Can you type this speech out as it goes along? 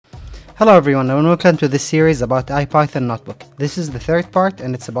Hello everyone and welcome to this series about IPython notebook. This is the third part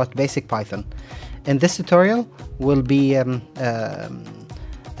and it's about basic Python. In this tutorial we'll be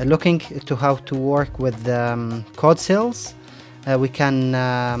looking to how to work with code cells. We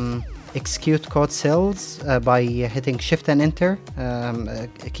can execute code cells by hitting Shift and Enter, a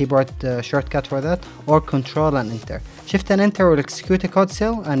keyboard shortcut for that, or Control and Enter. Shift and Enter will execute a code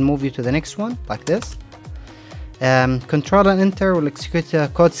cell and move you to the next one, like this. Control and Enter will execute a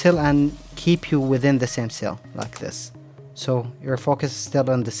code cell and keep you within the same cell, like this. So your focus is still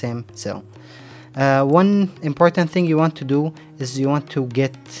on the same cell. One important thing you want to do is you want to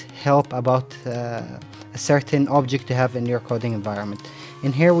get help about a certain object you have in your coding environment.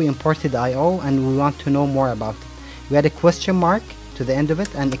 In here we imported IO and we want to know more about it. We add a question mark to the end of it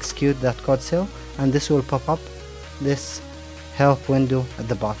and execute that code cell, and this will pop up this help window at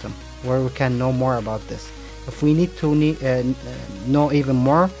the bottom where we can know more about this. If we need to know even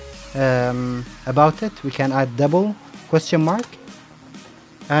more about it, we can add double question mark,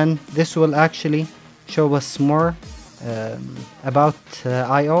 and this will actually show us more about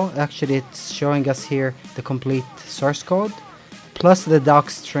IO. Actually, it's showing us here the complete source code plus the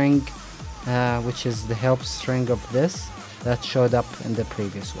doc string, which is the help string of this that showed up in the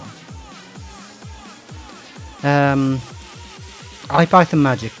previous one. IPython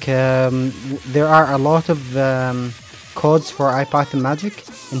magic. There are a lot of codes for IPython magic.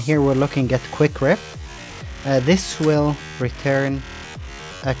 In here we're looking at quickref. This will return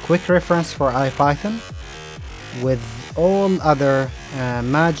a quick reference for IPython with all other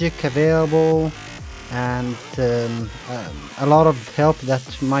magic available, and a lot of help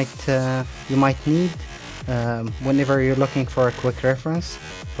that you might need whenever you're looking for a quick reference.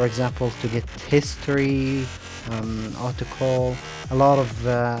 For example, to get history, autocall, a lot of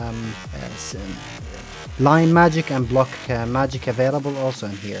line magic and block magic available also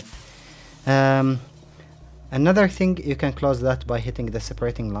in here. Another thing, you can close that by hitting the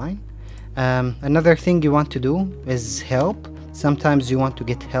separating line. Another thing you want to do is help. Sometimes you want to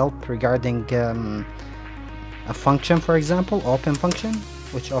get help regarding a function, for example, open function,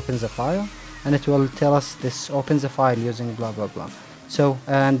 which opens a file, and it will tell us this opens a file using blah blah blah. So,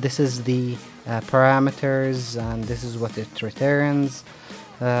 and this is the parameters, and this is what it returns.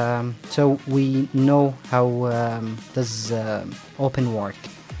 So we know how does open work.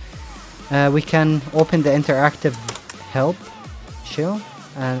 We can open the interactive help shell,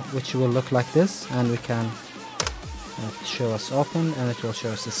 which will look like this, and we can show us open, and it will show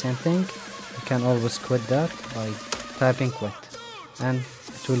us the same thing. We can always quit that by typing quit, and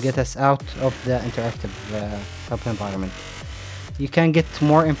it will get us out of the interactive help environment. You can get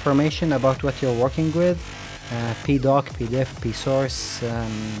more information about what you're working with, pdoc, pdiff, psource,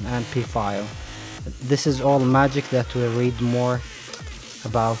 and pfile. This is all magic that will read more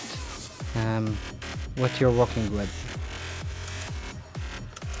about what you're working with.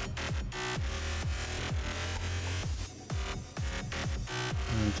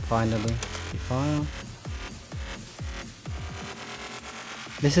 And finally, pfile.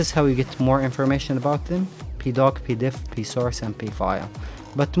 This is how you get more information about them: pdoc, pdiff, psource, and pfile.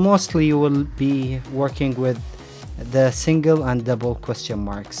 But mostly you will be working with the single and double question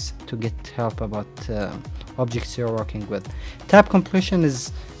marks to get help about objects you're working with. Tab completion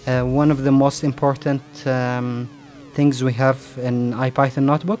is one of the most important things we have in IPython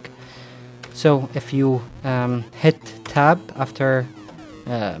notebook. So if you hit tab after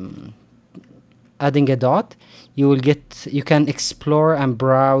adding a dot, you can explore and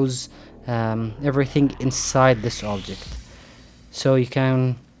browse everything inside this object. So you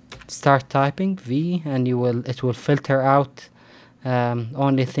can start typing V, and it will filter out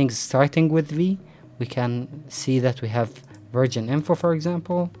only things starting with V. We can see that we have version info, for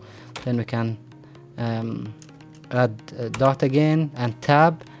example. Then we can add a dot again and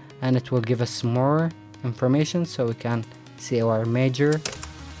tab, and it will give us more information, so we can see our major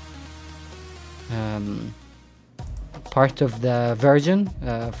part of the version.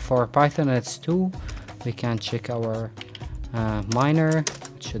 For Python it's 2. We can check our minor,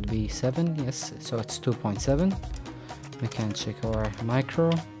 it should be 7, yes, so it's 2.7. We can check our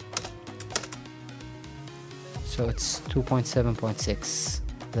micro, so it's 2.7.6,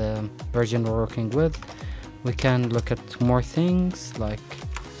 the version we're working with. We can look at more things like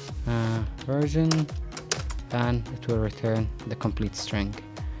version, and it will return the complete string.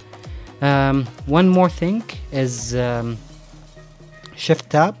 One more thing is shift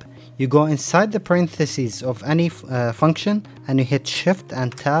tab. You go inside the parentheses of any function and you hit shift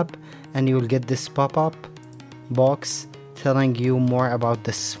and tab, and you will get this pop-up box telling you more about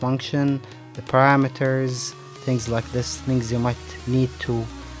this function, the parameters, things like this, things you might need to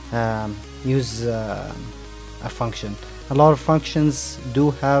use a function. A lot of functions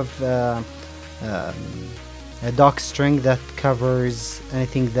do have a doc string that covers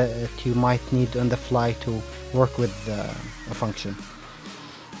anything that you might need on the fly to work with a function.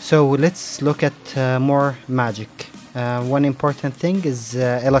 So let's look at more magic. One important thing is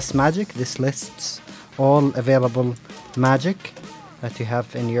lsmagic. This lists all available magic that you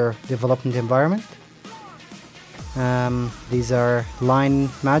have in your development environment. These are line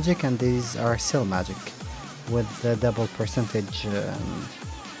magic and these are cell magic with the double percentage.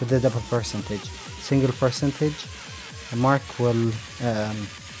 Single percentage mark will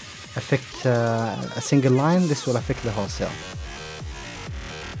affect a single line. This will affect the whole cell.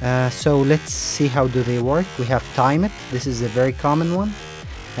 So let's see how do they work. We have timeit. This is a very common one.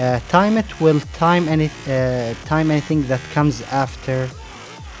 Timeit will time anything that comes after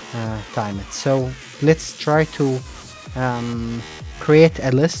timeit. So let's try to create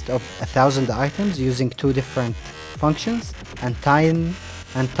a list of 1,000 items using two different functions and time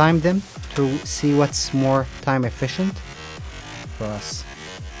them to see what's more time efficient for us.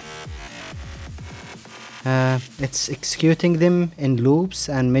 It's executing them in loops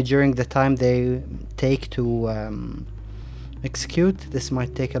and measuring the time they take to execute. This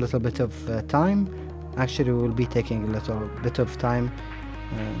might take a little bit of time. Actually, we will be taking a little bit of time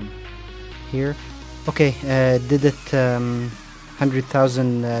here. Okay, did it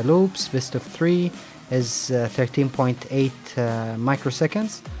 100,000 loops. Best of 3 is 13.8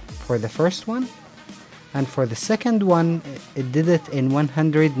 microseconds for the first one, and for the second one it did it in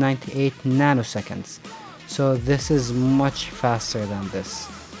 198 nanoseconds. So this is much faster than this.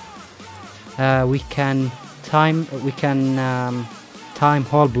 We can time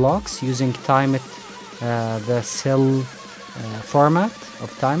whole blocks using timeit, the cell format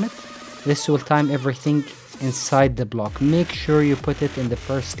of timeit. This will time everything inside the block. Make sure you put it in the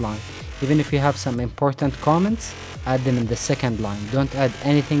first line. Even if you have some important comments, add them in the second line. Don't add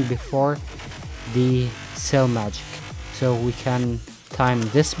anything before the cell magic. So we can time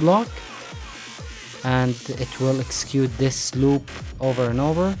this block and it will execute this loop over and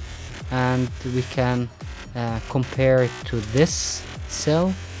over, and we can compare it to this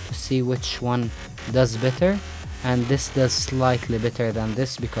cell to see which one does better, and this does slightly better than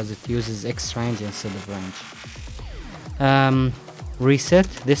this because it uses X range instead of range. Reset.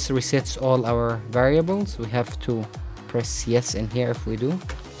 This resets all our variables. We have to press yes in here if we do.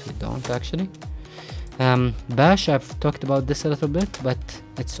 We don't actually. Bash, I've talked about this a little bit, but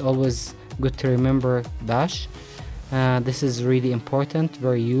it's always good to remember bash. This is really important,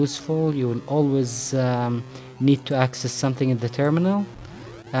 very useful. You will always need to access something in the terminal,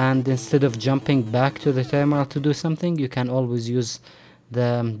 and instead of jumping back to the terminal to do something, you can always use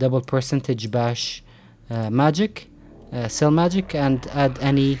the double percentage bash magic, cell magic, and add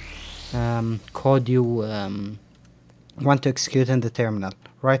any code you want to execute in the terminal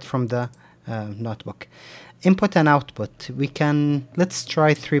right from the notebook. Input and output. Let's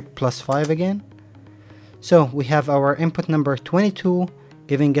try 3 plus 5 again. So we have our input number 22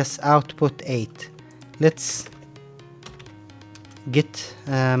 giving us output 8. Let's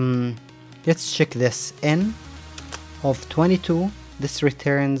check this. N of 22, this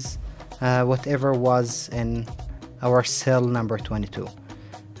returns whatever was in our cell number 22,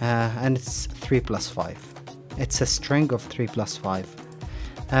 and it's 3 plus 5. It's a string of 3 plus 5.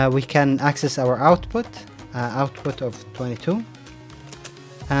 We can access our output of 22,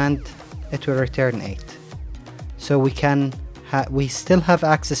 and it will return 8. So we still have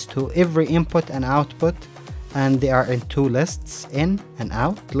access to every input and output, and they are in two lists, in and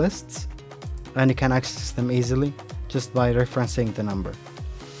out lists, and you can access them easily just by referencing the number.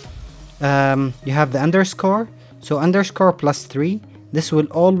 You have the underscore. So underscore plus 3, this will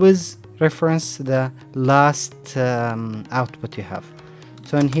always reference the last output you have.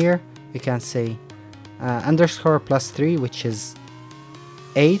 So in here we can say underscore plus 3, which is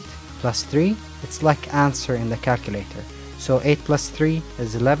 8 plus 3. It's like answer in the calculator. So 8 plus 3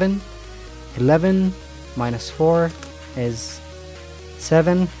 is 11. 11 minus 4 is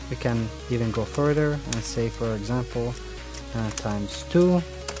 7. We can even go further and say, for example, times 2,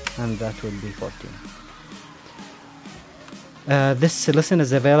 and that will be 14. This lesson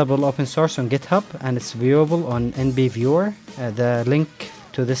is available open source on GitHub, and it's viewable on NBViwer. The link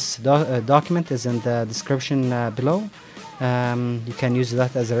to this document is in the description below. You can use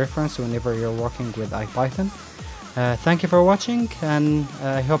that as a reference whenever you're working with IPython. Thank you for watching, and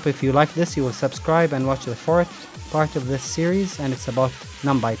I hope if you like this you will subscribe and watch the fourth part of this series, and it's about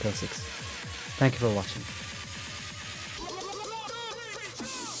NumPy basics. Thank you for watching.